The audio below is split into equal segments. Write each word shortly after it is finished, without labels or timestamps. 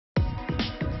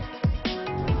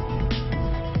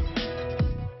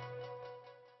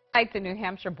The New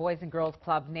Hampshire Boys and Girls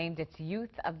Club named its Youth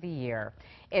of the Year.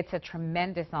 It's a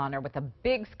tremendous honor with a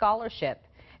big scholarship.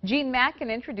 Gene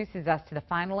Mackin introduces us to the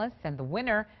finalists and the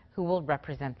winner who will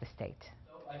represent the state.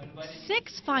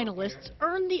 6 finalists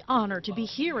earned the honor to be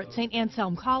here at St.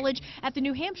 Anselm College at the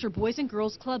New Hampshire Boys and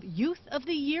Girls Club Youth of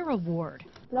the Year Award.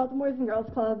 Without the Boys and Girls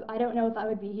Club, I don't know if I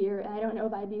would be here, and I don't know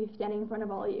if I'd be standing in front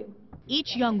of all of you.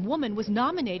 Each young woman was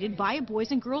nominated by a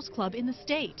Boys and Girls Club in the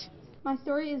state. My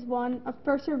story is one of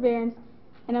perseverance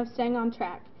and of staying on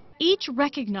track. Each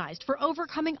recognized for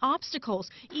overcoming obstacles,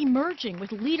 emerging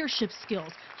with leadership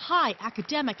skills, high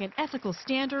academic and ethical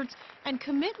standards, and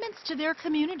commitments to their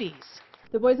communities.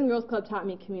 The Boys and Girls Club taught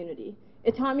me community.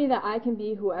 It taught me that I can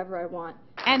be whoever I want.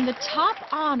 And the top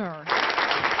honor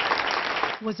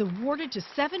was awarded to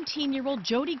 17-year-old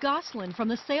Jody Goslin from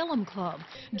the Salem Club.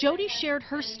 Jody shared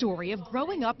her story of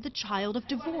growing up the child of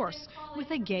divorce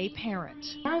with a gay parent.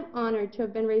 I'm honored to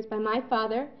have been raised by my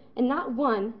father and not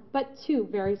one, but 2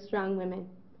 very strong women.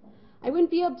 I wouldn't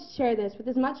be able to share this with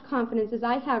as much confidence as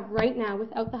I have right now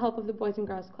without the help of the Boys and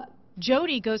Girls Club.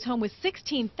 Jody goes home with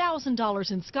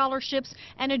 $16,000 in scholarships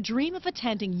and a dream of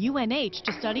attending UNH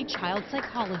to study child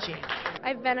psychology.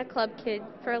 I've been a club kid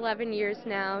for 11 years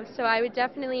now, so I would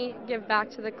definitely give back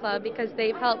to the club because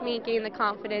they've helped me gain the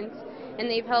confidence and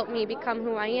they've helped me become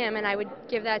who I am, and I would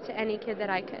give that to any kid that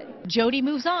I could. Jody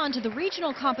moves on to the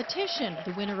regional competition.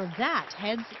 The winner of that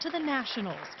heads to the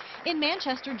Nationals. In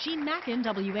Manchester, Gene Mackin,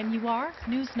 WMUR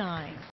News 9.